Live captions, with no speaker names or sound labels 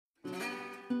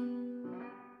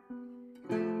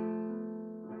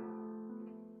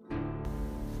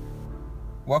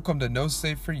Welcome to No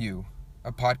Save For You,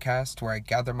 a podcast where I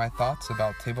gather my thoughts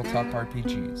about tabletop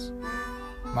RPGs.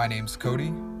 My name's Cody.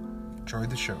 Enjoy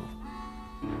the show.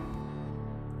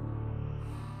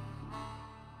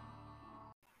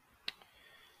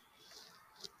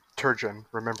 Turgeon,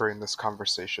 remembering this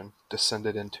conversation,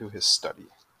 descended into his study.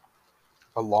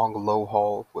 A long, low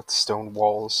hall with stone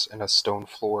walls and a stone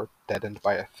floor deadened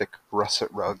by a thick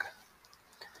russet rug.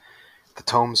 The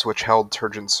tomes which held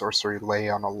Turgeon's sorcery lay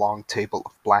on a long table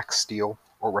of black steel,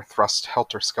 or were thrust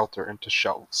helter-skelter into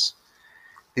shelves.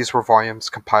 These were volumes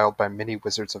compiled by many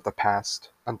wizards of the past,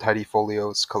 untidy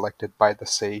folios collected by the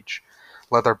sage,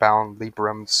 leather-bound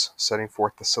librams setting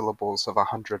forth the syllables of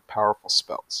 100 powerful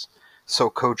spells, so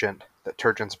cogent that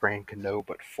Turgeon's brain could know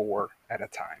but 4 at a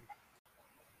time.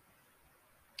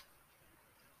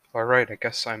 Alright, I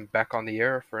guess I'm back on the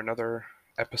air for another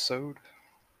episode.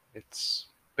 It's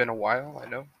been a while, I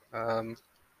know. I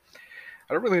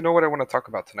don't really know what I want to talk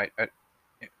about tonight. I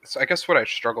guess what I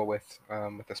struggle with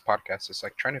this podcast is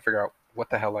like trying to figure out what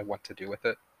the hell I want to do with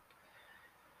it.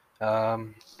 I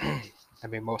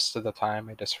mean, most of the time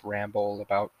I just ramble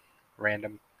about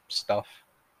random stuff,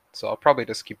 so I'll probably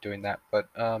just keep doing that. But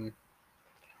I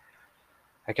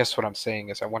guess what I'm saying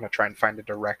is I want to try and find a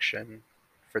direction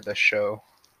for this show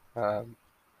um,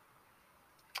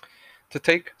 to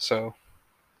take. So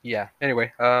yeah.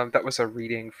 Anyway, that was a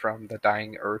reading from The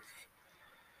Dying Earth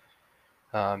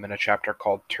in a chapter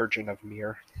called Turgeon of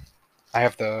Mir. I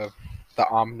have the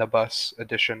omnibus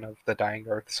edition of The Dying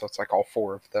Earth, so it's like all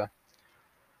 4 of the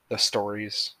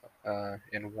stories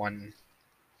in one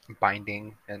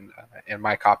binding, and in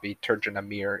my copy, Turgeon of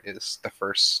Mir is the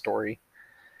first story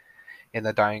in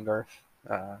The Dying Earth.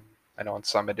 I know in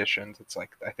some editions it's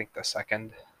like I think the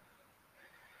second.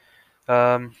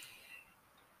 Um,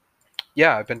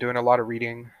 yeah, I've been doing a lot of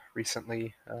reading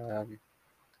recently.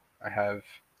 I have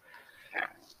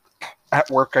at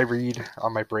work I read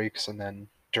on my breaks, and then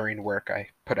during work I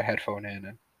put a headphone in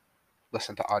and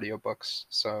listen to audiobooks.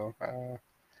 So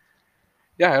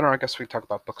yeah, I don't know. I guess we talk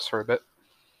about books for a bit.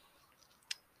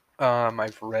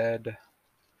 I've read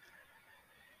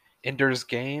Ender's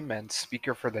Game and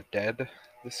Speaker for the Dead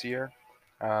this year.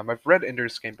 I've read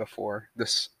Ender's Game before.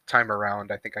 This time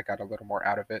around, I think I got a little more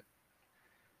out of it.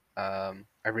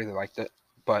 I really liked it,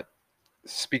 but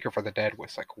Speaker for the Dead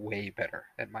was like way better,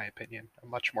 in my opinion. A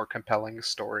much more compelling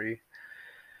story.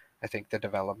 I think the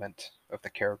development of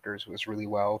the characters was really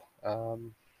well. I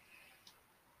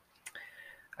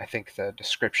think the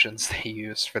descriptions they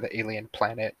used for the alien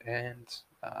planet and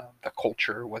the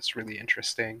culture was really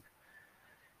interesting.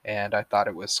 And I thought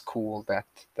it was cool that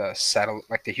the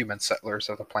human settlers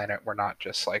of the planet were not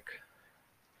just like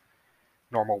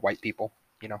normal white people.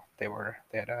 You know, they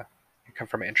had a come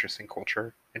from an interesting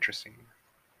culture, interesting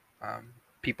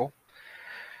people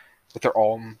with their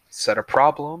own set of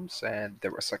problems, and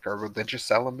there was like a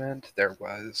religious element, there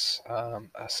was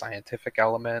a scientific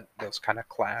element. Those kind of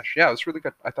clash. Yeah, it was really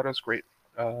good. I thought it was great.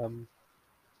 Um,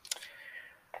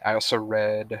 I also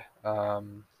read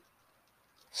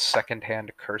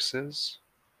Secondhand Curses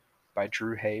by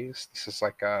Drew Hayes. This is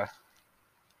like a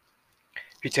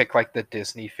if you take like the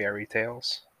Disney fairy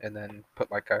tales and then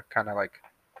put like a kind of like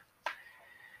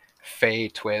fey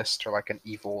twist or like an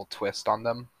evil twist on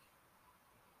them,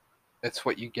 it's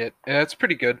what you get. Yeah, it's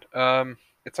pretty good.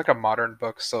 It's like a modern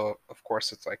book, so of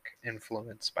course it's like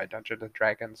influenced by Dungeons and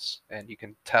Dragons, and you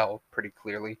can tell pretty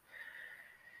clearly.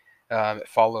 It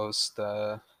follows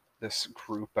the this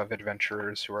group of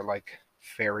adventurers who are like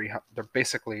they're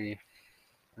basically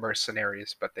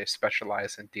mercenaries, but they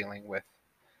specialize in dealing with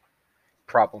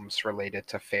problems related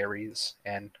to fairies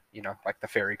and like the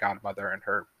fairy godmother and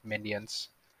her minions,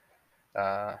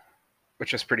 uh,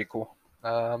 which is pretty cool.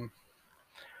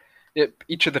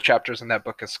 Each of the chapters in that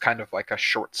book is kind of like a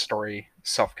short story,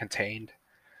 self-contained.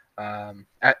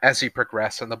 As you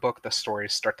progress in the book, the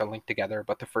stories start to link together,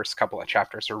 but the first couple of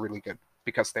chapters are really good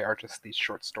because they are just these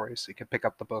short stories. So you can pick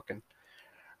up the book and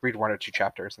read 1 or 2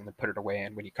 chapters and then put it away,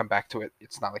 and when you come back to it,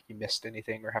 it's not like you missed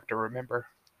anything or have to remember.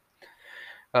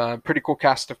 Pretty cool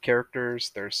cast of characters.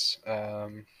 There's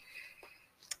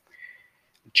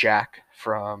Jack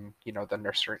from the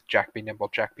nursery. Jack Be Nimble,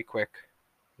 Jack Be Quick,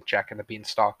 Jack and the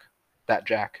Beanstalk. That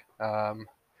Jack.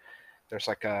 There's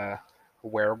like a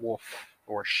werewolf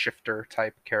or shifter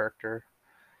type character.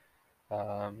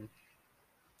 Um,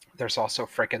 there's also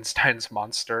Frankenstein's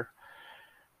monster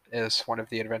is one of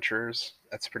the adventurers.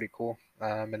 That's pretty cool.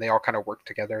 And they all kind of work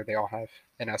together. They all have,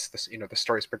 and as the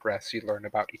stories progress, you learn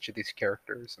about each of these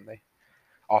characters, and the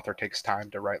author takes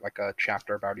time to write like a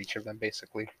chapter about each of them,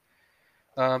 basically.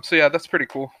 So yeah, that's pretty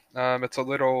cool. It's a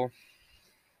little,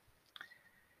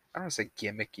 I don't want to say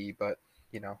gimmicky, but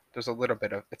there's a little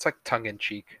bit of it's like tongue in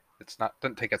cheek. It's not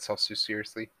doesn't take itself too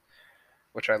seriously,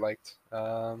 which I liked.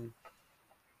 I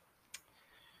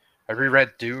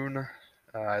reread Dune.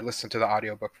 I listened to the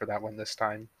audiobook for that one this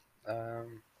time.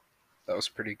 Um, that was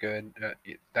pretty good.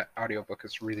 That audiobook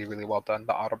is really really well done.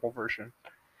 The Audible version.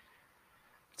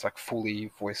 It's like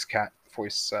fully voice cast.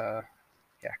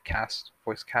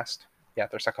 Yeah,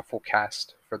 there's like a full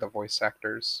cast for the voice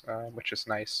actors, which is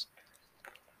nice.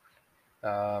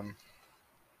 Um,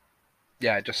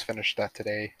 yeah, I just finished that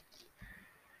today,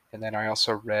 and then I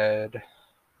also read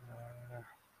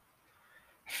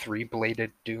Three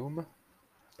Bladed Doom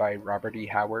by Robert E.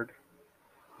 Howard.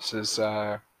 This is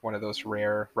one of those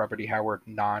rare Robert E. Howard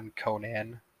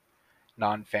non-Conan,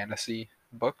 non-fantasy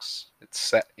books. It's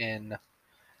set in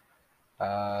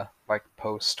like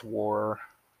post-war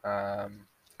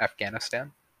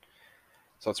Afghanistan,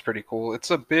 so it's pretty cool.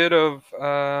 It's a bit of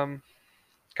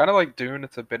kind of like Dune.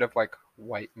 It's a bit of like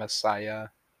White Messiah.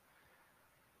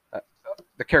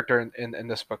 The character in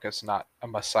this book is not a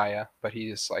messiah, but he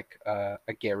is like a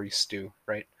Gary Stu,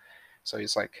 right? So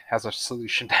he's like has a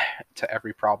solution to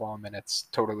every problem, and it's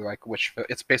totally like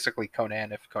it's basically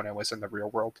Conan if Conan was in the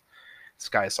real world. This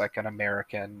guy's like an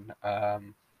American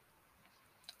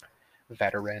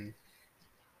veteran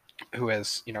who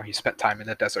has he spent time in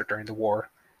the desert during the war,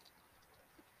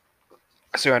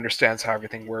 so he understands how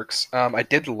everything works. I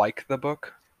did like the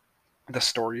book. The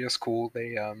story is cool.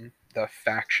 The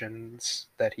factions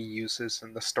that he uses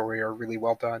in the story are really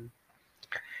well done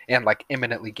and like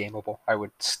imminently gameable. I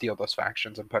would steal those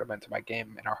factions and put them into my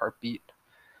game in a heartbeat.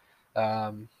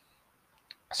 Um,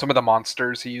 some of the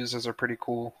monsters he uses are pretty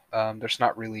cool. There's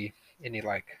not really any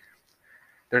like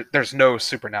there's no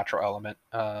supernatural element.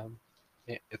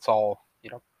 It's all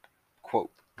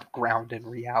quote ground in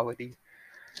reality.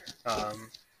 Um,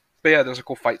 but yeah, there's a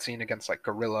cool fight scene against like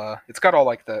gorilla. It's got all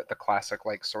like the classic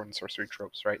like sword and sorcery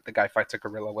tropes, right? The guy fights a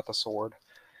gorilla with a sword.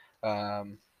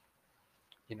 Um,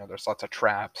 there's lots of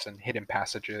traps and hidden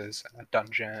passages and a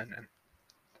dungeon, and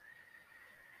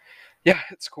yeah,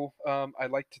 it's cool. I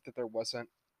liked that there wasn't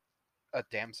a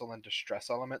damsel in distress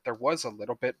element. There was a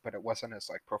little bit, but it wasn't as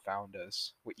like profound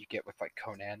as what you get with like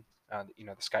Conan.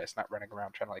 This guy is not running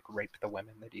around trying to like rape the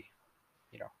women that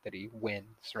he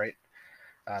wins, right?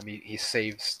 He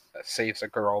saves a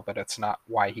girl, but it's not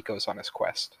why he goes on his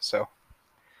quest. So,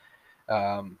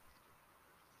 um,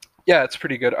 yeah, it's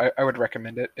pretty good. I would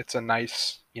recommend it. It's a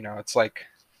nice, it's like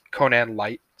Conan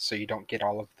light, so you don't get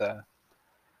all of the.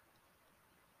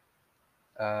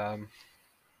 Um,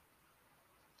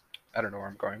 I don't know where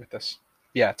I'm going with this.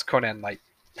 Yeah, it's Conan light.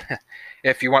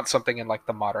 If you want something in like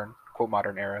the modern quote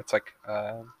modern era, it's like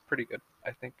pretty good.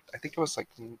 I think it was like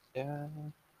yeah.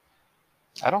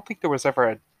 I don't think there was ever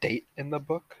a date in the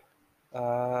book.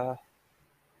 Uh,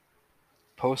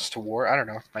 Post-war, I don't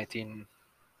know, 1940s,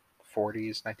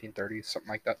 1930s, something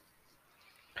like that.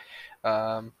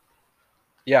 Um,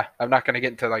 yeah, I'm not going to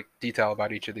get into like detail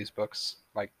about each of these books,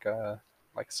 like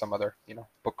some other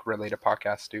book related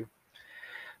podcasts do.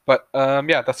 But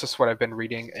yeah, that's just what I've been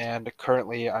reading, and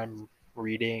currently I'm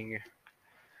reading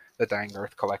the Dying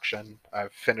Earth collection.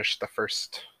 I've finished the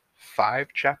first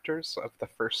 5 chapters of the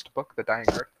first book, The Dying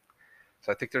Earth.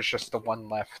 So I think there's just the one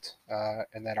left,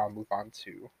 and then I'll move on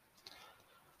to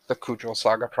the Kujul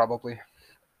saga probably.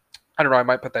 I don't know. I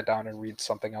might put that down and read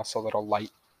something else a little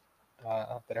light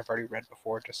that I've already read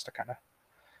before, just to kind of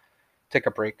take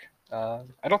a break.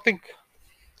 I don't think.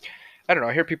 I don't know.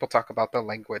 I hear people talk about the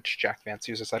language Jack Vance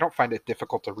uses. I don't find it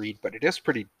difficult to read, but it is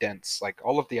pretty dense. Like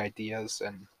all of the ideas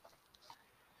and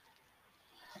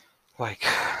like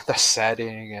the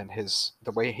setting and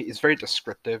the way he's very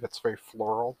descriptive. It's very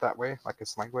floral that way, like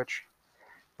his language.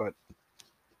 But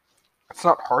it's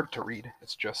not hard to read.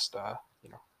 It's just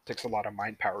it takes a lot of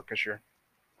mind power because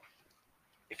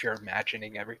if you're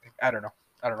imagining everything. I don't know.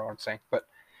 I don't know what I'm saying, but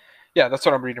yeah, that's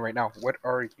what I'm reading right now. What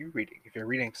are you reading? If you're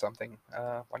reading something,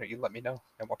 why don't you let me know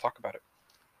and we'll talk about it.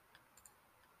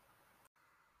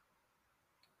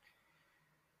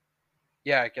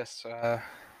 Yeah, I guess we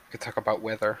could talk about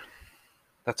weather.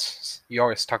 That's you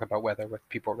always talk about weather with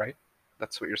people, right?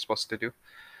 That's what you're supposed to do.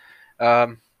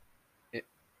 Um, I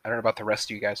don't know about the rest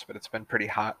of you guys, but it's been pretty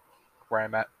hot where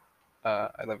I'm at.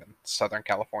 I live in Southern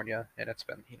California, and it's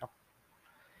been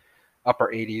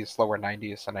upper 80s, lower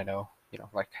 90s, and I know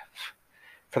like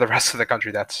for the rest of the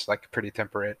country that's like pretty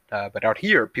temperate. But out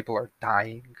here, people are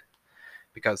dying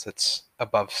because it's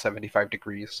above 75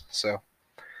 degrees. So,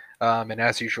 and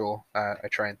as usual, I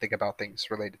try and think about things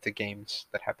related to games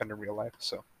that happen in real life.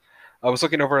 So I was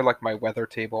looking over like my weather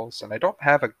tables, and I don't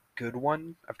have a good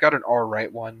one. I've got an all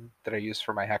right one that I use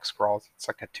for my hex crawls. It's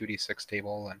like a 2d6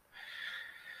 table, and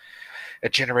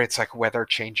it generates like weather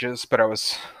changes. But I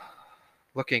was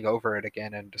looking over it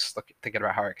again and just thinking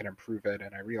about how I can improve it,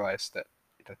 and I realized that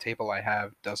the table I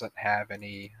have doesn't give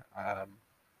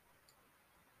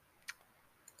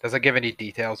any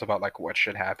details about like what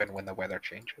should happen when the weather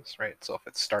changes, right? So if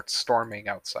it starts storming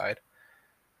outside,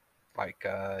 like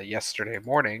yesterday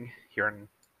morning here in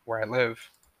where I live,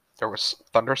 there was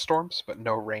thunderstorms but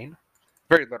no rain,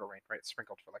 very little rain, right?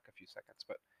 Sprinkled for like a few seconds,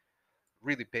 but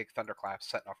really big thunderclaps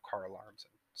setting off car alarms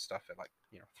and stuff at like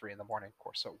 3 in the morning. Of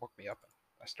course, so it woke me up and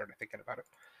I started thinking about it.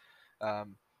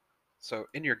 Um, so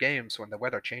in your games, when the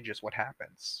weather changes, what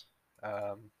happens?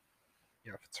 Um,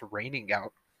 if it's raining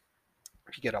out,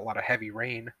 if you get a lot of heavy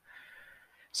rain,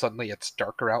 suddenly it's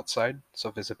darker outside,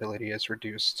 so visibility is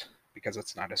reduced because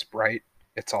it's not as bright.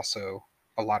 It's also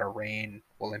a lot of rain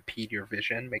will impede your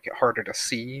vision, make it harder to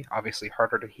see, obviously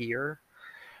harder to hear,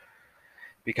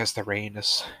 because the rain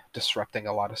is disrupting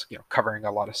a lot of, covering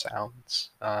a lot of sounds.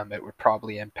 It would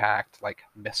probably impact like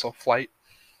missile flight.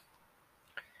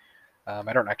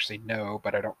 I don't actually know,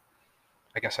 but I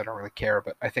guess I don't really care,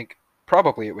 but I think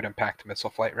probably it would impact missile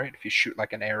flight, right? If you shoot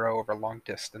like an arrow over long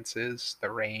distances, the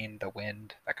rain, the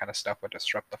wind, that kind of stuff would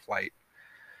disrupt the flight.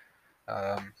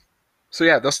 Um, so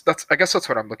yeah, that's I guess that's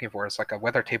what I'm looking for. Is like a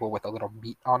weather table with a little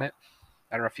meat on it.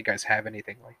 I don't know if you guys have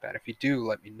anything like that. If you do,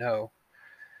 let me know.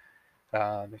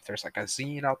 If there's like a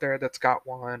zine out there that's got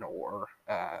one, or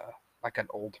like an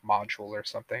old module or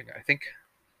something. I think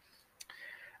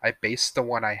I based the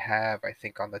one I have, I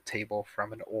think, on the table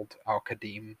from an old Al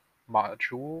Qadim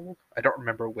module. I don't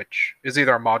remember which. It was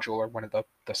either a module or one of the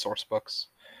source books.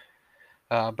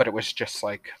 But it was just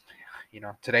like,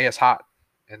 today is hot,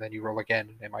 and then you roll again,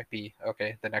 and it might be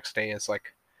okay. The next day is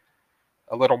like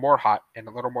a little more hot and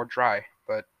a little more dry,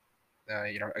 but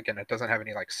again, it doesn't have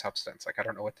any like substance. Like I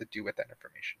don't know what to do with that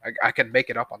information. I can make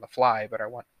it up on the fly, but I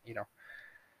want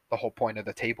the whole point of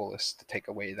the table is to take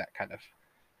away that kind of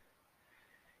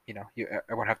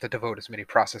I won't have to devote as many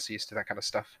processes to that kind of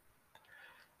stuff.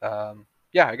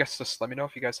 Yeah, I guess just let me know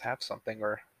if you guys have something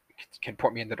or can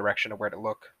point me in the direction of where to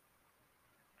look,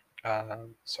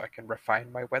 so I can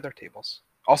refine my weather tables.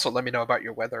 Also, let me know about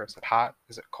your weather. Is it hot?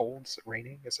 Is it cold? Is it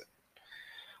raining?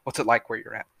 What's it like where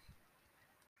you're at?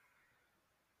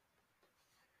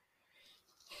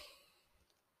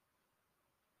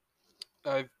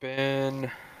 I've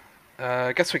been.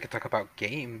 I guess we could talk about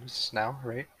games now,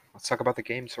 right? Let's talk about the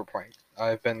games we're playing.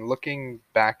 I've been looking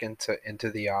back into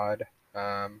the odd.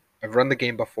 I've run the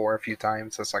game before a few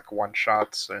times as like one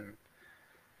shots and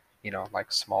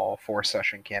like small 4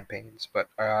 session campaigns. But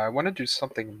I want to do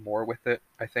something more with it.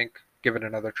 I think give it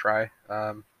another try.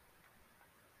 And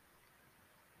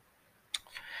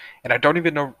I don't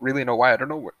even really know why. I don't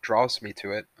know what draws me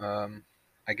to it.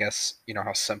 I guess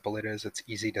how simple it is. It's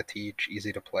easy to teach,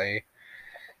 easy to play.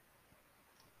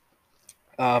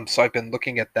 So I've been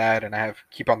looking at that, and I have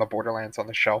Keep on the Borderlands on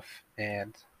the shelf,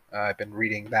 and I've been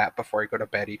reading that before I go to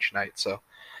bed each night. So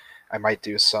I might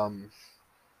do some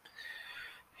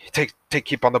take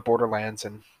Keep on the Borderlands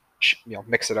and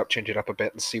mix it up, change it up a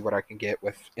bit, and see what I can get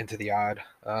with Into the Odd.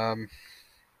 I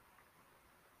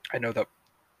know that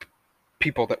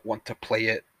people that want to play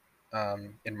it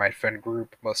in my friend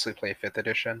group mostly play Fifth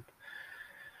Edition.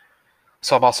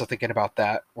 So I'm also thinking about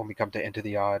that when we come to Into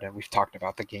the Odd, and we've talked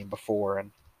about the game before, and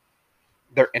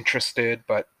they're interested.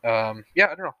 But yeah,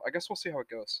 I don't know. I guess we'll see how it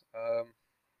goes.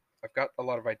 I've got a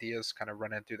lot of ideas kind of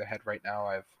running through the head right now.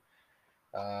 I've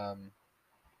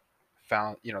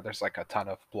found, there's like a ton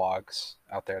of blogs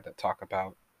out there that talk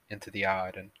about Into the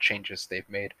Odd and changes they've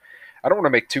made. I don't want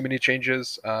to make too many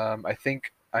changes. I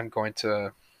think I'm going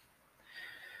to.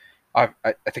 I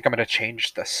think I'm going to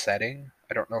change the setting.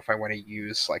 I don't know if I want to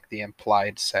use like the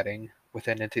implied setting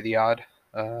within Into the Odd.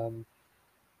 Um,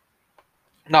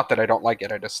 Not that I don't like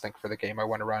it. I just think for the game I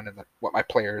want to run and what my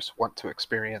players want to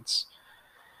experience,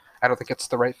 I don't think it's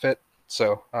the right fit.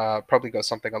 So probably go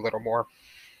something a little more,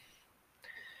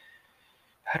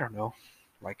 I don't know,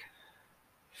 like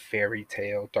fairy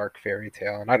tale, dark fairy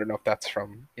tale. And I don't know if that's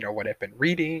from what I've been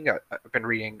reading. I've been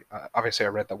reading. Obviously, I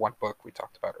read the one book we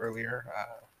talked about earlier,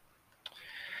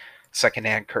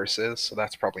 Secondhand Curses. So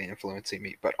that's probably influencing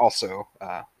me. But also,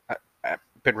 I've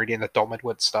been reading the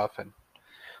Dolmenwood stuff, and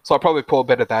so I'll probably pull a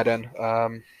bit of that in.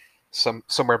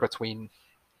 Somewhere between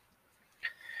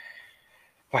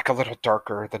like a little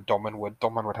darker than Dolmenwood.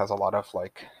 Dolmenwood has a lot of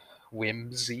like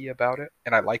whimsy about it,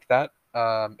 and I like that.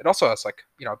 It also has like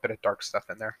a bit of dark stuff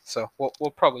in there, so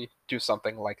we'll probably do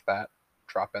something like that.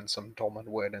 Drop in some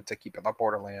Dolmenwood and to keep it on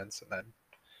Borderlands, and then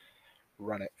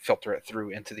run it, filter it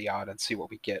through Into the Odd, and see what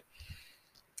we get.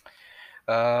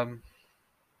 Um,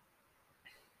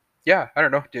 yeah, I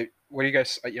don't know. what do you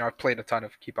guys? I've played a ton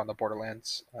of Keep on the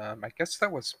Borderlands. I guess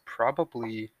that was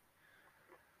probably,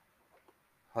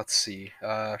 let's see,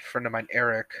 a friend of mine,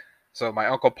 Eric. So my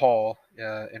uncle Paul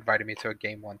invited me to a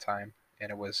game one time,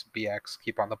 and it was BX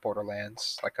Keep on the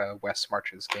Borderlands, like a West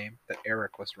Marches game that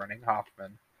Eric was running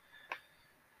Hoffman,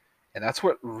 and that's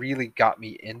what really got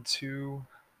me into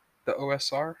the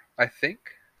OSR. I think.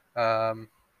 Um,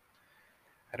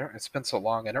 I don't. It's been so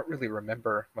long. I don't really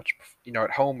remember much.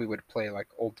 At home we would play like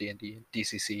old D&D and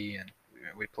DCC, and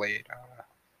we played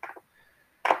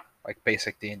like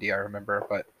basic D&D. I remember,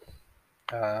 but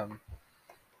um,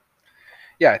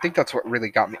 yeah, I think that's what really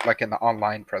got me, like in the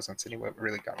online presence anyway. What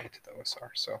really got me to the OSR.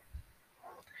 So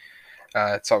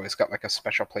it's always got like a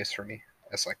special place for me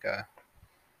as like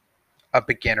a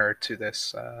beginner to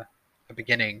this, a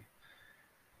beginning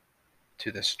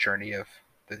to this journey of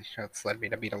it's led me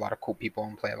to meet a lot of cool people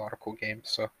and play a lot of cool games.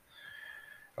 So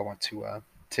I want to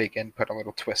take and put a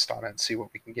little twist on it and see what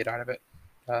we can get out of it.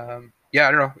 Yeah,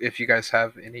 I don't know if you guys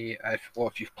have any.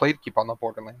 If you've played Keep on the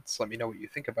Borderlands, let me know what you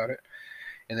think about it.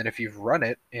 And then if you've run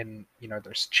it and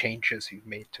there's changes you've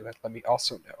made to it, let me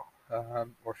also know.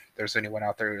 Or if there's anyone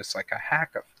out there who's like a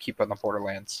hack of Keep on the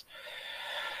Borderlands,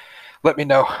 let me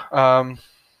know.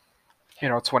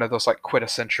 It's one of those like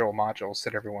quintessential modules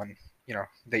that everyone,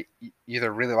 they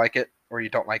either really like it or you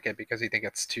don't like it because you think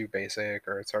it's too basic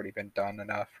or it's already been done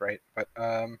enough, right? But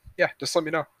yeah, just let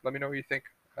me know. Let me know what you think.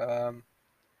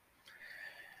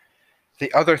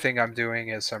 The other thing I'm doing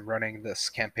is I'm running this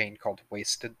campaign called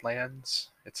Wasted Lands.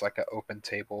 It's like an open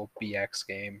table BX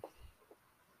game.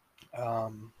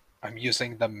 I'm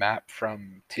using the map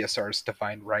from TSR's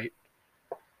Divine Right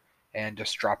and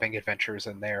just dropping adventures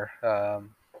in there.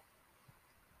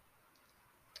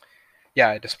 Yeah,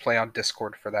 I just play on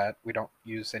Discord for that. We don't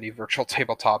use any virtual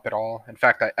tabletop at all. In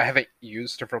fact, I haven't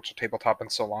used a virtual tabletop in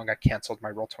so long. I canceled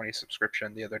my Roll20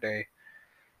 subscription the other day.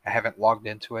 I haven't logged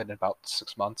into it in about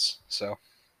 6 months. So,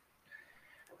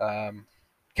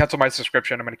 cancel my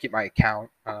subscription. I'm going to keep my account,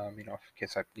 in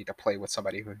case I need to play with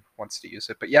somebody who wants to use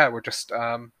it. But yeah, we're just,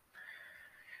 I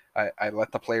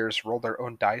let the players roll their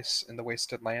own dice in the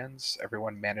Wasted Lands.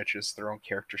 Everyone manages their own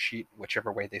character sheet,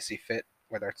 whichever way they see fit,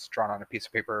 whether it's drawn on a piece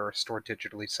of paper or stored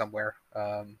digitally somewhere.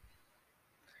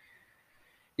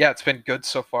 Yeah, it's been good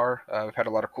so far. We've had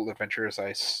a lot of cool adventures.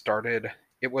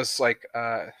 It was like,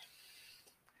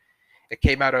 it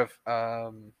came out of, I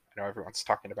know everyone's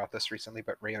talking about this recently,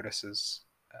 but Rayotis's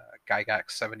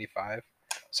Gygax 75.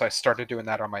 So I started doing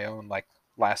that on my own like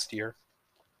last year.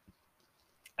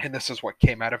 And this is what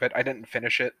came out of it. I didn't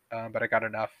finish it, but I got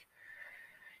enough.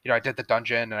 I did the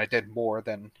dungeon and I did more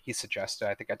than he suggested.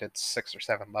 I think I did 6 or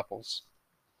 7 levels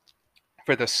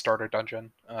for this starter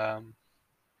dungeon.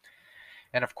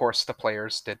 And of course, the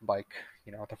players did like,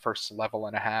 the first level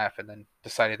and a half and then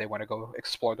decided they want to go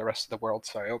explore the rest of the world.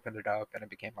 So I opened it up and it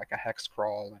became like a hex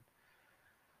crawl.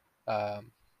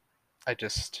 And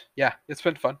yeah, it's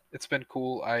been fun. It's been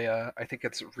cool. I think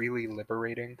it's really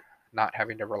liberating not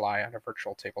having to rely on a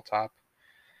virtual tabletop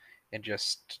and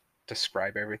just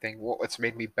describe everything. Well, it's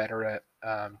made me better at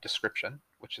description,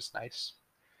 which is nice.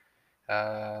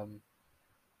 Um,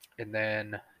 and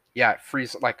then yeah, it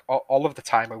frees like all of the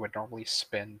time I would normally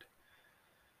spend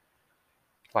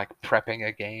like prepping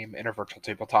a game in a virtual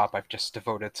tabletop. I've just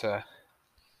devoted to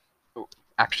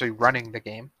actually running the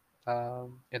game,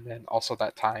 and then also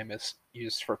that time is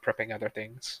used for prepping other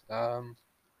things.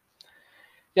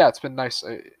 Yeah, it's been nice.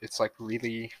 It's like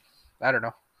really, I don't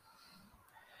know.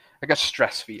 I guess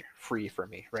stress free for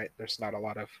me, right? There's not a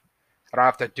lot of, I don't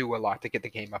have to do a lot to get the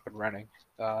game up and running,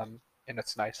 and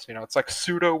it's nice. It's like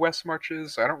pseudo West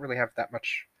Marches. I don't really have that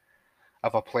much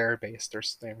of a player base.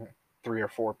 There's 3 or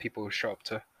 4 people who show up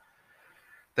to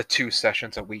the 2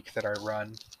 sessions a week that I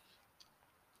run.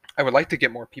 I would like to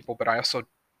get more people, but I also,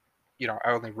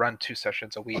 I only run 2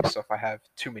 sessions a week. So if I have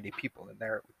too many people in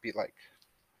there, it would be like,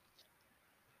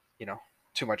 you know,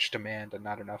 too much demand and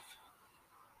not enough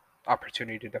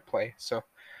opportunity to play. So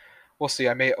we'll see.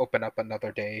 I may open up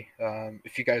another day.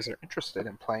 If you guys are interested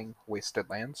in playing Wasted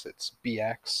Lands, it's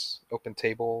BX open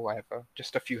table. I have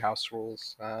just a few house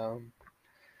rules.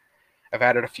 I've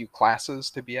added a few classes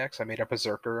to BX. I made a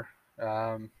berserker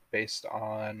based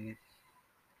on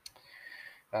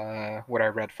what I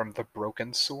read from the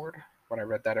Broken Sword when I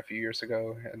read that a few years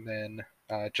ago, and then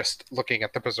just looking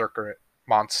at the berserker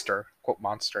monster, quote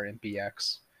monster in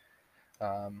BX.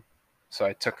 So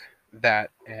I took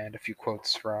that and a few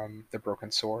quotes from the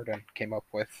Broken Sword and came up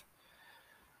with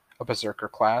a berserker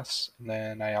class. And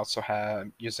then I also have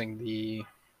using the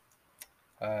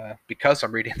because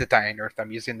I'm reading the Dying Earth,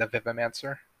 I'm using the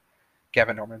Vivimancer,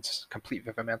 Gavin Norman's Complete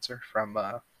Vivimancer from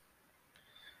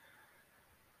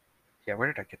Yeah,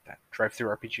 where did I get that? Drive Through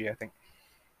RPG, I think.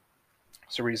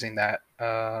 So we're using that.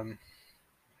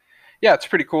 Yeah, it's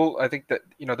pretty cool. I think that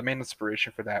the main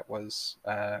inspiration for that was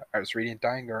I was reading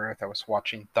Dying Earth, I was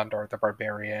watching Thundar the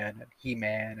Barbarian and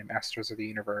He-Man and Masters of the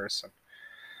Universe, and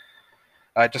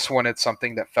I just wanted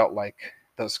something that felt like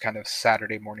those kind of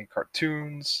Saturday morning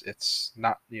cartoons. It's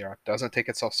not, it doesn't take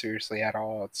itself seriously at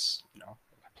all. It's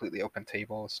completely open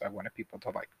table, so I wanted people to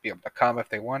like be able to come if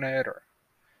they wanted, or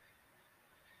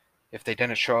if they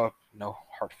didn't show up, no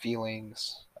hard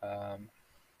feelings.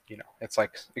 It's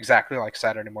like exactly like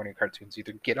Saturday morning cartoons.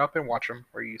 Either get up and watch them,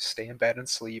 or you stay in bed and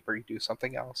sleep, or you do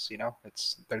something else.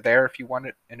 They're there if you want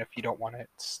it, and if you don't want it,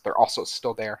 they're also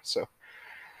still there. So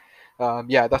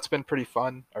yeah, that's been pretty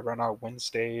fun. I run on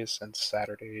Wednesdays and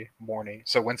Saturday morning,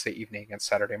 so Wednesday evening and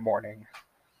Saturday morning,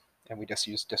 and we just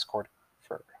use Discord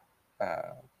for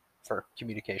uh, for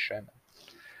communication,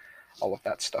 all of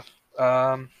that stuff.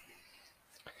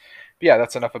 Yeah,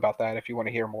 that's enough about that. If you want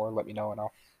to hear more, let me know and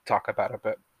I'll talk about it.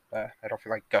 But I don't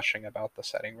feel like gushing about the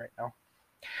setting right now.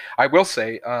 I will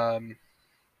say, I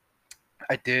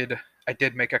did I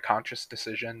did make a conscious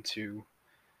decision to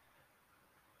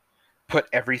put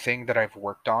everything that I've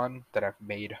worked on, that I've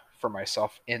made for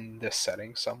myself, in this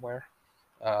setting somewhere.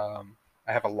 I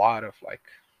have a lot of like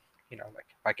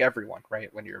everyone,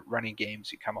 right? When you're running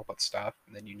games, you come up with stuff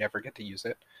and then you never get to use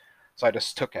it. So I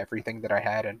just took everything that I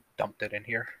had and dumped it in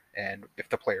here. And if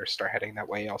the players start heading that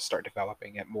way, I'll start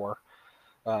developing it more.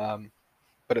 Um,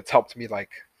 but it's helped me,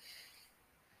 like,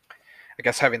 I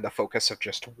guess, having the focus of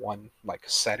just one like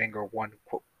setting or one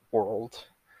quote world.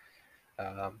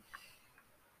 Um,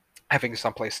 Having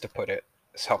some place to put it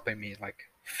is helping me like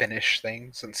finish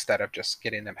things instead of just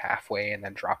getting them halfway and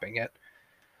then dropping it.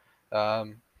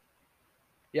 Um,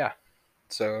 yeah,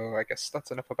 so I guess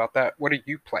that's enough about that. What are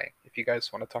you playing? If you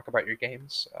guys want to talk about your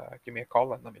games, give me a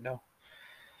call and let me know.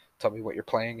 Tell me what you're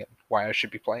playing and why I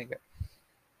should be playing it.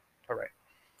 All right.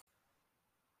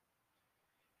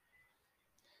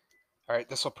 All right,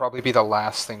 this will probably be the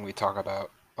last thing we talk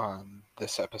about on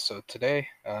this episode today.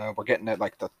 We're getting at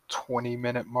like the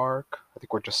 20-minute mark. I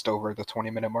think we're just over the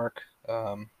 20-minute mark.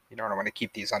 I don't want to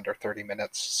keep these under 30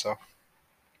 minutes. So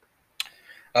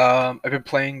I've been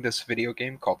playing this video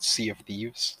game called Sea of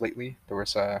Thieves lately. There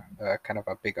was a kind of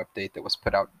a big update that was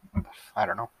put out, I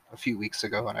don't know, a few weeks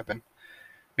ago, and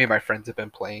me and my friends have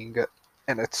been playing it.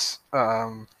 And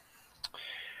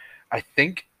I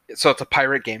think, so. It's a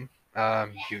pirate game.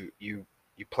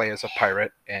 You play as a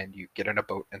pirate and you get in a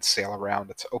boat and sail around.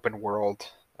 It's open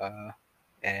world,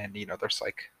 and there's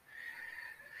like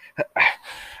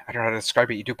I don't know how to describe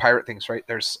it. You do pirate things, right?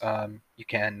 You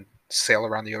can sail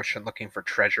around the ocean looking for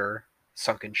treasure,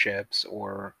 sunken ships,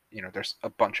 or there's a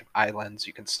bunch of islands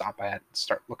you can stop at and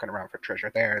start looking around for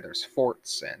treasure there. There's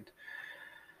forts and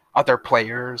other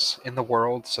players in the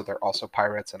world, so they're also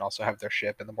pirates and also have their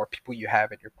ship. And the more people you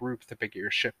have in your group, the bigger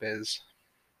your ship is.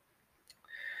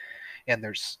 And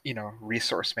there's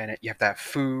resource man. You have to have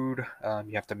food.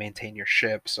 You have to maintain your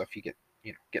ship. So if you get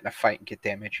in a fight and get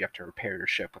damaged, you have to repair your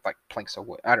ship with like planks of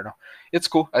wood. I don't know. It's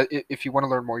cool. If you want to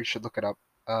learn more, you should look it up.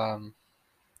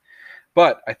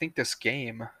 But I think this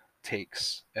game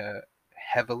takes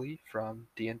heavily from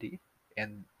D&D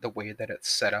and the way that it's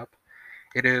set up.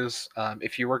 It is,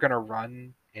 if you were going to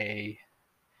run an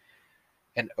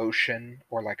ocean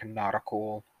or like a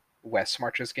nautical West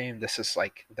Marches game, this is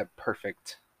like the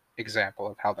perfect example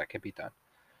of how that could be done.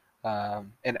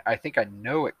 And I think I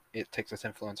know it takes its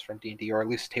influence from D&D, or at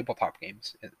least tabletop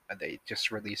games. They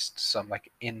just released some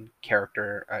like in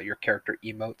character your character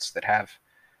emotes that have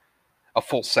a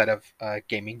full set of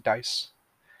gaming dice,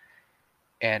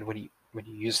 and when you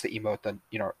use the emote, then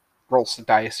rolls the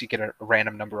dice, you get a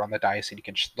random number on the dice, and you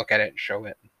can look at it and show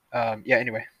it. Yeah.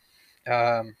 Anyway,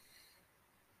 um,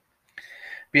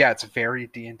 but yeah, it's very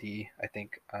D&D. I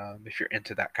think if you're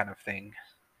into that kind of thing,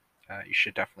 you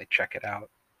should definitely check it out.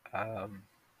 But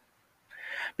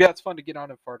yeah, it's fun to get on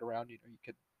and fart around.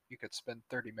 You could spend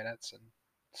 30 minutes and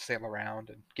sail around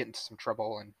and get into some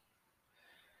trouble and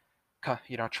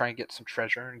try and get some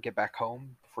treasure and get back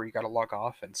home before you got to log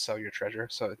off and sell your treasure.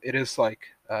 So it is like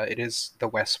it is the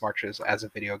West Marches as a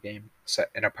video game set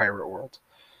in a pirate world.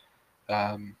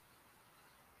 Um,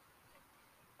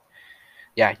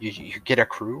 yeah, you get a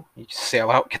crew, you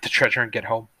sail out, get the treasure, and get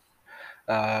home.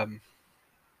 Um,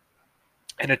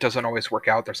 and it doesn't always work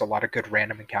out. There's a lot of good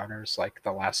random encounters. Like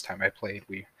the last time I played,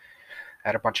 we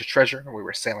had a bunch of treasure, and we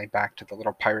were sailing back to the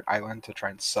little pirate island to try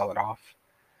and sell it off.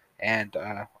 And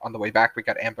on the way back, we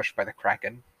got ambushed by the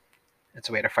Kraken, and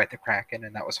so we had to fight the Kraken,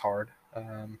 and that was hard.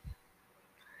 And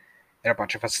a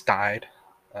bunch of us died.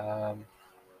 Um,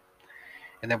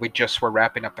 and then we just were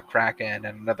wrapping up the Kraken,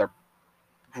 and another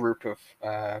group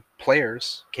of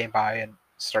players came by and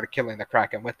started killing the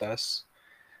Kraken with us.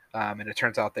 And it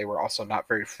turns out they were also not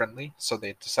very friendly, so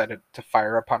they decided to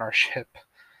fire upon our ship.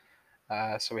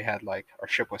 So we had like our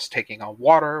ship was taking on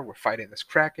water. We're fighting this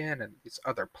Kraken and these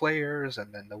other players,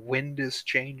 and then the wind is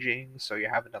changing, so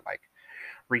you're having to like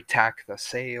retack the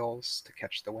sails to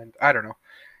catch the wind. I don't know.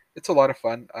 It's a lot of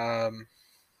fun.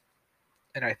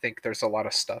 And I think there's a lot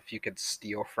of stuff you could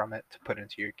steal from it to put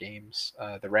into your games.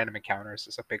 The random encounters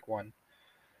is a big one.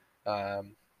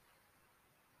 Um,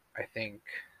 I think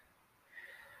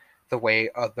the way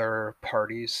other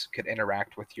parties could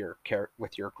interact with your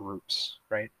groups,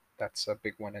 right? That's a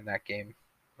big one in that game.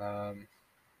 Um,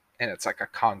 and it's like a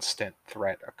constant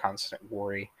threat, a constant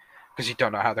worry, because you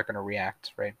don't know how they're going to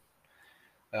react, right?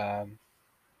 Um,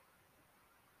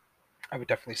 I would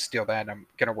definitely steal that. I'm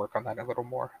going to work on that a little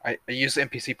more. I use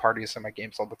NPC parties in my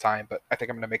games all the time, but I think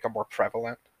I'm going to make them more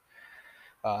prevalent,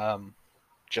 um,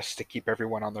 just to keep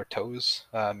everyone on their toes.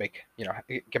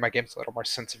 Give my games a little more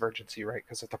sense of urgency, right?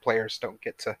 Because if the players don't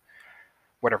get to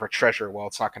whatever treasure, well,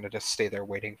 it's not going to just stay there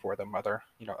waiting for them. Other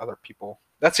people.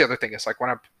 That's the other thing. Is like when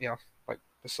I'm, like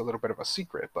this is a little bit of a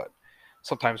secret, but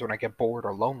sometimes when I get bored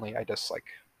or lonely, I just like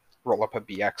roll up a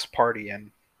BX party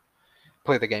and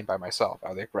play the game by myself.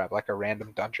 I'll like grab like a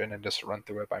random dungeon and just run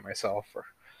through it by myself or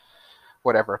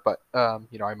whatever. But I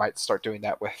might start doing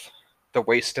that with the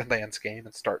Wasted Lands game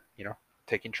and start,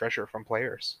 taking treasure from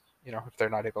players. If they're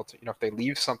not able to, if they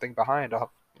leave something behind,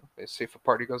 I'll they see if a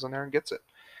party goes in there and gets it.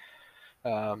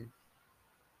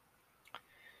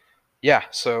 Yeah,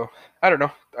 so I don't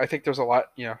know. I think there's a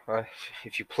lot,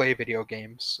 if you play video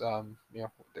games,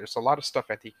 there's a lot of stuff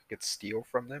I think you could steal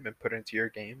from them and put into your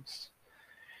games.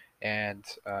 And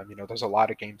there's a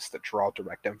lot of games that draw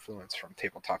direct influence from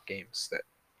tabletop games that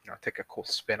take a cool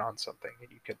spin on something,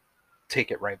 and you could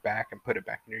take it right back and put it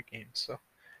back in your game. So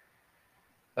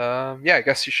yeah, I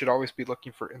guess you should always be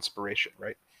looking for inspiration,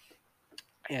 right?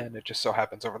 And it just so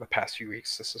happens over the past few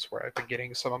weeks, this is where I've been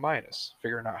getting some of mine, is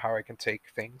figuring out how I can take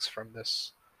things from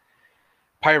this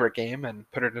pirate game and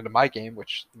put it into my game,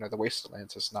 which the Wasted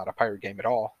Lands is not a pirate game at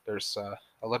all. There's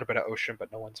a little bit of ocean,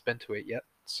 but no one's been to it yet.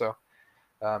 So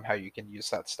how you can use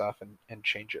that stuff and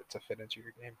change it to fit into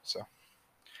your game. So,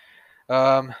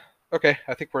 okay,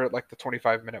 I think we're at like the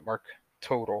 25-minute mark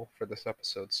total for this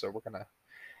episode, so we're gonna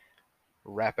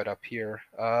wrap it up here.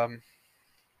 Yeah,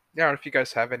 if you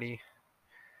guys have any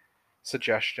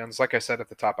suggestions, like I said at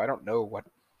the top, I don't know what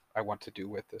I want to do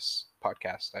with this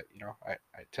podcast. I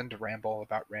tend to ramble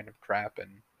about random crap,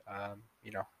 and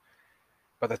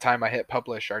by the time I hit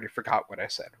publish, I already forgot what I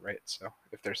said, right? So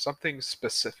if there's something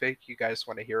specific you guys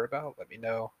want to hear about, let me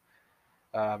know.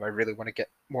 I really want to get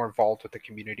more involved with the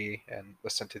community and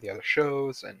listen to the other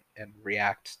shows and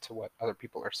react to what other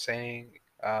people are saying.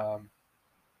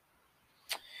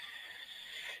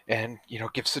 And,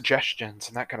 give suggestions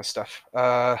and that kind of stuff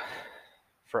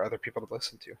for other people to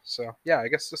listen to. So, yeah, I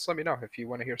guess just let me know if you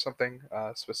want to hear something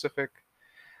specific.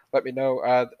 Let me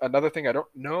know. Another thing I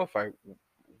don't know if I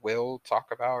will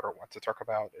talk about or want to talk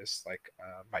about is like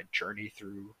my journey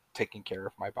through taking care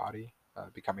of my body,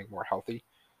 becoming more healthy.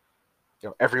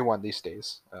 Everyone these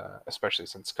days, especially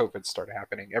since COVID started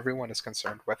happening, everyone is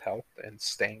concerned with health and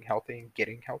staying healthy and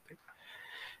getting healthy.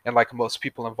 And like most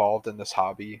people involved in this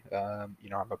hobby, I'm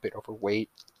a bit overweight.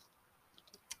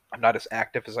 I'm not as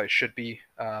active as I should be,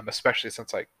 especially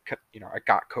since I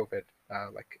got COVID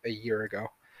like a year ago.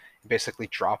 Basically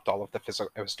dropped all of the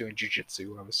physical. I was doing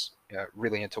jujitsu. I was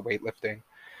really into weightlifting.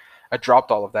 I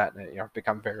dropped all of that, and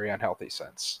become very unhealthy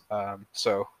since.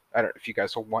 So I don't know if you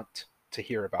guys will want to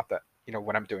hear about that.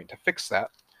 What I'm doing to fix that.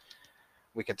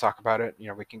 We can talk about it.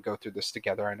 We can go through this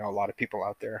together. I know a lot of people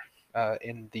out there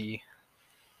in the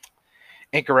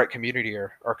Anchorite community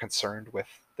are concerned with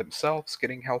themselves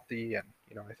getting healthy, and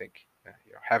I think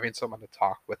having someone to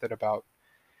talk with it about,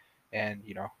 and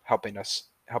helping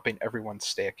everyone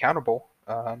stay accountable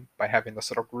by having this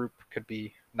little group could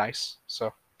be nice.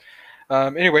 So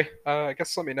anyway, I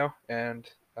guess let me know, and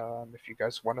if you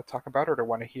guys want to talk about it or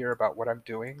want to hear about what I'm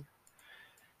doing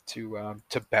to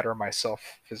better myself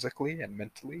physically and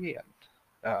mentally,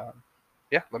 and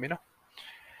yeah, let me know.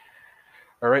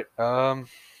 All right.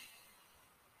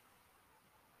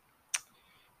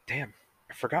 Damn,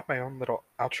 I forgot my own little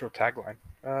outro tagline.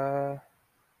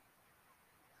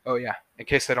 Oh yeah, in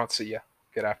case I don't see you,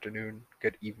 good afternoon,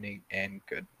 good evening, and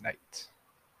good night.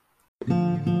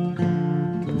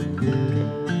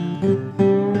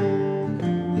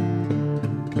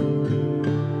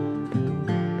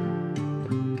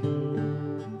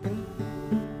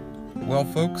 Well,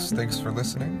 folks, thanks for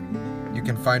listening. You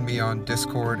can find me on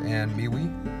Discord and MeWe.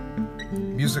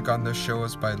 Music on this show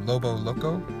is by Lobo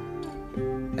Loco.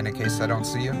 And in case I don't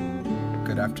see you,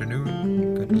 good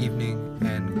afternoon, good evening,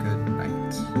 and good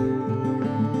night.